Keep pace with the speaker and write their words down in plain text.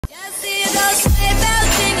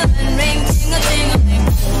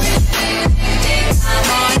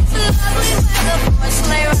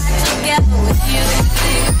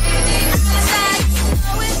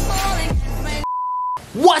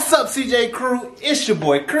What's up, CJ crew? It's your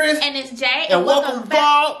boy Chris. And it's Jay. And welcome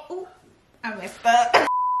back. Ooh, I messed up.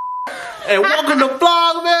 And welcome to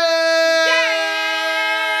Vlogmas.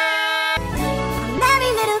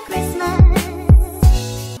 Merry little Christmas.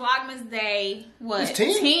 Vlogmas day, what? It's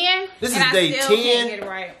 10? 10? This and is day 10. Can't get it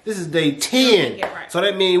right. This is day 10. Right. So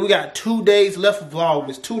that means we got 2 days left of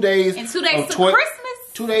Vlogmas. 2 days. And 2 days to Christmas.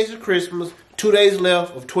 2 days of Christmas. 2 days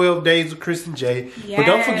left of 12 days of Chris and Jay. Yes. But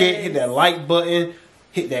don't forget, hit that like button.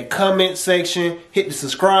 Hit that comment section, hit the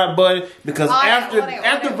subscribe button, because after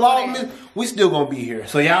Vlogmas, we still gonna be here.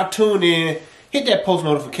 So y'all tune in, hit that post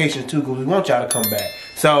notification too, because we want y'all to come back.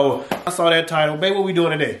 So I saw that title, babe. What we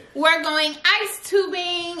doing today? We're going ice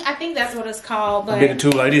tubing. I think that's what it's called. But big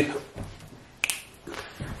tube like this.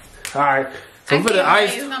 All right. So we're finna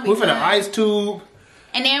ice tube.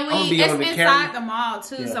 And then it's inside the mall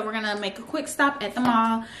too. Yeah. So we're gonna make a quick stop at the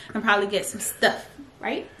mall and probably get some stuff,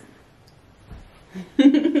 right?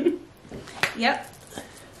 Yep.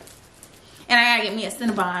 And I gotta get me a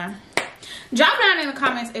Cinnabon. Drop down in the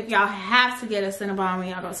comments if y'all have to get a Cinnabon when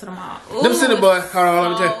y'all go to the mall. Ooh, them Cinnabon, hold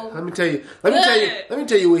on, let me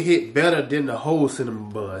tell you what hit better than the whole cinnamon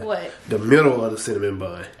bun. What? The middle of the cinnamon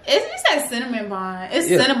bun. You said cinnamon bun. It's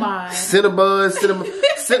Cinnabon. Cinnabon.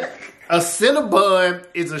 A Cinnabon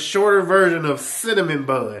is a shorter version of cinnamon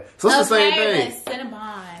bun. So it's the same thing.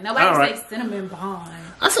 Cinnabon. Nobody says cinnamon bun.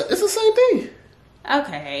 It's the same thing.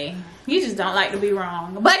 Okay. You just don't like to be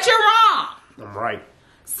wrong. But you're wrong. I'm right.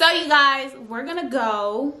 So you guys, we're going to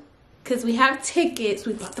go because we have tickets.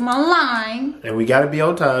 We bought them online. And we got to be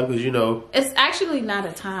on time because, you know. It's actually not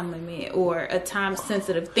a time limit or a time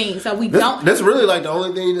sensitive thing. So we don't. That's really like the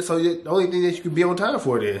only thing that you can be on time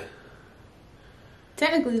for then.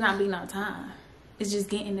 Technically it's not being on time. It's just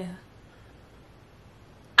getting there.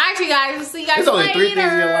 Actually guys, we'll see you guys later. There's only 3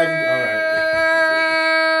 things in your life. Alright.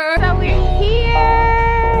 So we're here.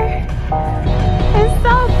 It's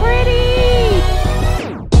so pretty.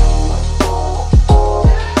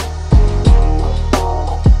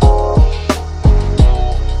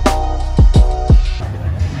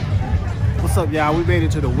 What's up, y'all? We made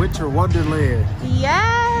it to the Winter Wonderland.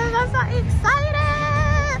 Yes, I'm so excited.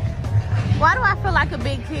 Why do I feel like a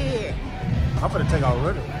big kid? I'm gonna take off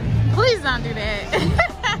running. Please don't do that.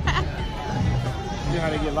 You know how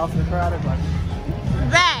they get lost in the crowd? Like,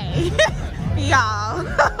 Bae. Y'all.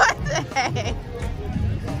 What the heck?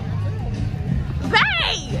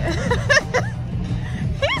 Bae!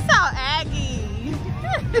 He's so aggy.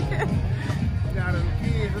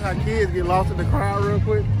 That's how kids get lost in the crowd real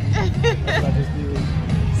quick.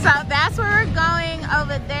 So that's where we're going,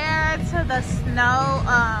 over there to the snow,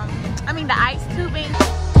 the ice tubing.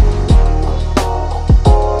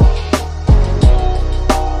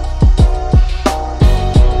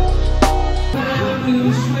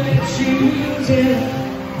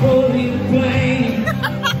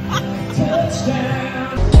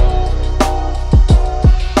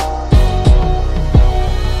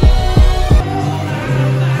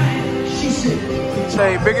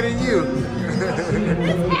 Hey, bigger than you.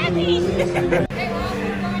 It's heavy.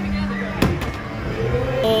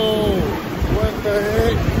 Oh, what the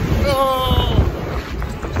heck? Oh.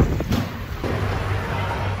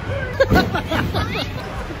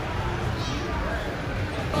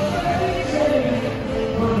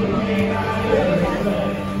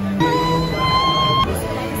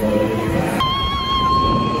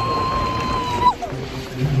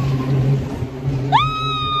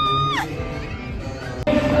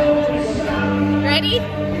 Ready?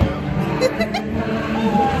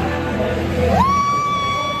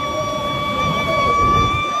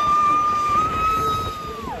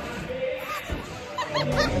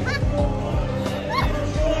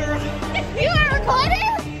 You are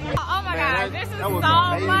recording? Oh my God, this is so much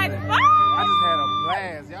fun! I just had a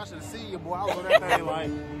blast. Y'all should have seen your boy. I was on that thing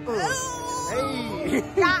like, hey.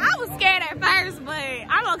 Yeah, I was scared at first, but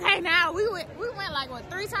I'm okay now. We went like what,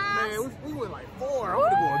 3 times? Man, we went like 4. I'm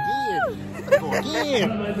gonna go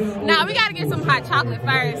again. Nah, we gotta get some hot chocolate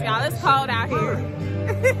first, y'all. It's cold out here.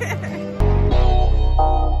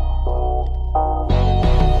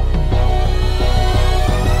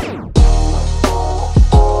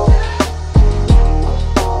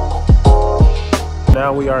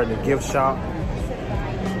 Now we are in the gift shop.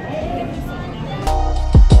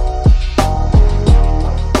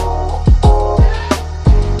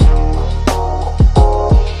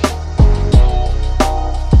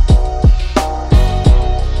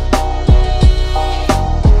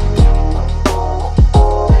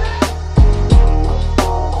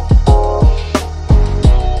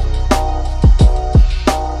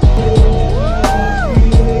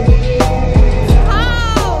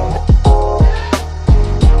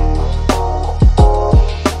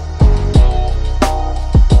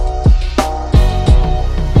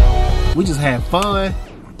 We just had fun,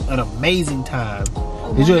 an amazing time.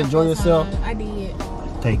 Did you enjoy yourself? I did.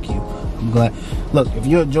 Thank you. I'm glad. Look, if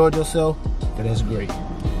you enjoyed yourself, then that's great.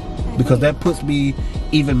 Because that puts me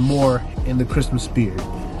even more in the Christmas spirit.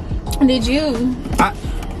 Did you?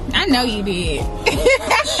 I know you did.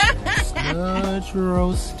 Such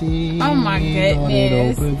roasting. Oh my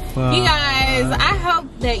goodness. You guys, I hope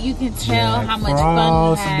that you can tell how much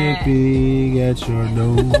fun we had. Dipping at your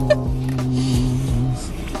nose.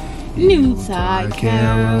 Noontide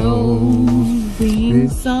Carols theme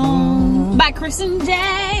song by Chris and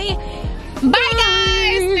Jay. Bye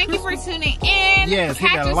guys. Thank you for tuning in. Yes,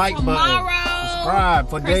 hit that like button. Subscribe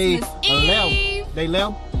for day 11. Day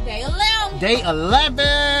 11? Day 11. Day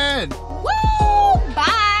 11.